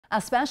A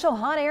special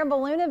hot air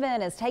balloon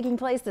event is taking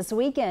place this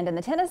weekend in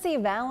the Tennessee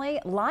Valley.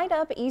 Light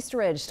Up East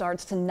Ridge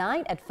starts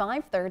tonight at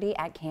 5:30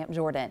 at Camp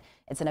Jordan.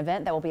 It's an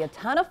event that will be a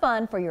ton of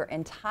fun for your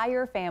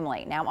entire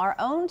family. Now, our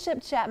own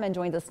Chip Chapman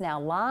joins us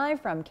now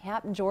live from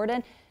Camp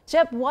Jordan.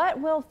 Chip,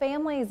 what will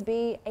families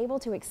be able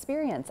to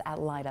experience at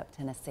Light Up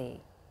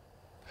Tennessee?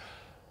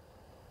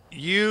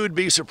 You'd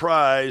be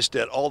surprised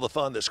at all the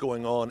fun that's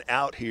going on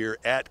out here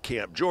at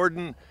Camp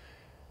Jordan.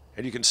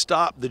 And you can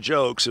stop the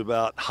jokes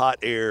about hot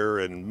air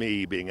and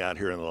me being out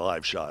here in the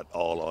live shot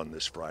all on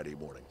this Friday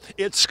morning.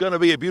 It's going to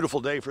be a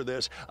beautiful day for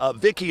this.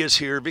 Vicki is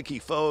here, Vicki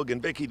Fogue.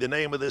 And Vicki, the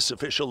name of this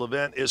official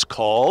event is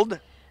called?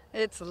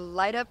 It's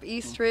Light Up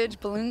East Ridge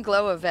Balloon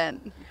Glow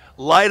event.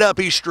 Light Up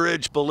East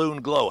Ridge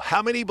Balloon Glow.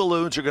 How many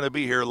balloons are going to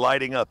be here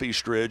lighting up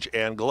East Ridge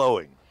and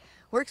glowing?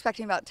 We're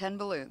expecting about 10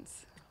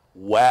 balloons.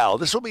 Wow,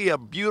 this will be a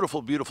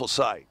beautiful, beautiful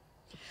sight.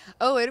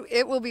 Oh,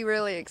 it will be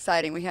really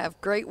exciting. We have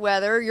great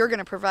weather. You're going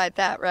to provide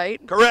that, right?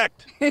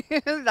 Correct.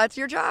 That's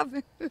your job.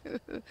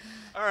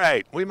 All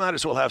right, we might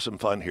as well have some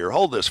fun here.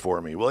 Hold this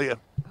for me, will you?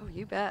 Oh,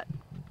 you bet.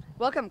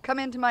 Welcome. Come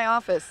into my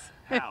office.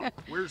 How?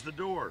 Where's the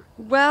door?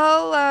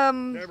 Well,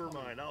 Never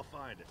mind, I'll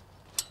find it.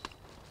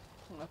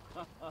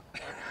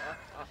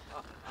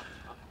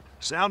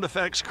 Sound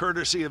effects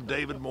courtesy of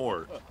David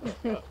Moore.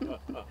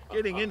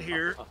 Getting in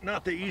here,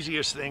 not the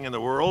easiest thing in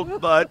the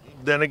world, but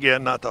then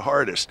again, not the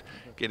hardest.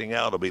 Getting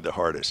out will be the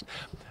hardest.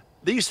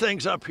 These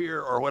things up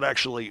here are what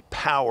actually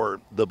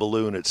power the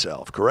balloon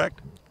itself,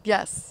 correct?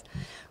 yes.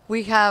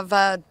 We have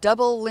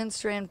double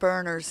Lindstrand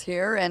burners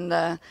here,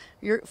 and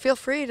feel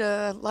free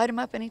to light them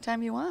up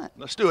anytime you want.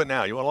 Let's do it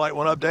now. You want to light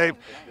one up, Dave?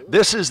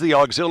 This is the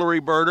auxiliary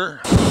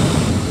burner.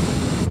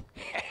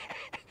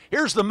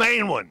 Here's the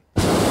main one.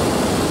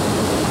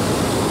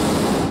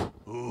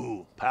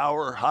 Ooh,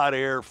 power, hot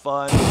air,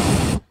 fun.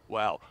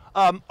 Wow.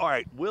 All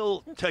right,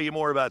 we'll tell you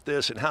more about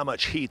this and how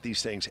much heat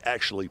these things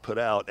actually put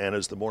out. And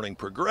as the morning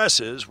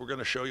progresses, we're going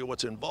to show you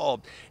what's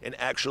involved in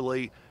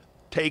actually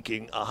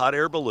taking a hot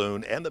air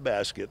balloon and the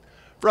basket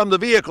from the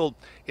vehicle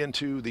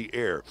into the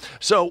air.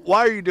 So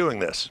why are you doing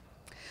this?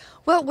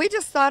 Well, we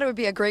just thought it would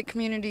be a great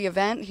community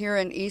event here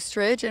in East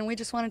Ridge, and we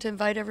just wanted to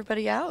invite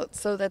everybody out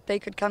so that they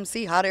could come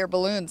see hot air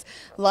balloons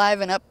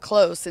live and up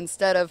close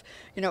instead of,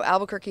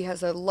 Albuquerque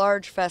has a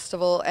large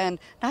festival, and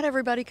not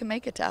everybody can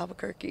make it to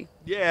Albuquerque.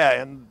 Yeah,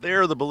 and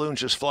there the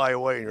balloons just fly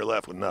away and you're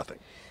left with nothing.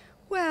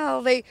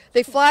 Well, they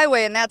fly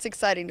away, and that's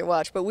exciting to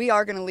watch, but we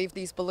are going to leave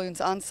these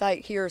balloons on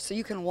site here so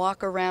you can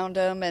walk around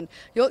them, and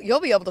you'll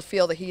be able to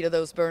feel the heat of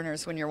those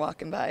burners when you're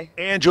walking by.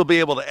 And you'll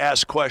be able to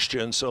ask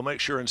questions, so make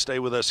sure and stay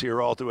with us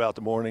here all throughout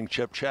the morning.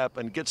 Chip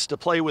Chapman gets to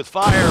play with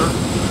fire.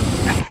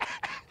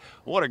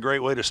 What a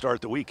great way to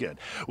start the weekend.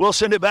 We'll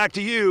send it back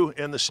to you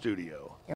in the studio.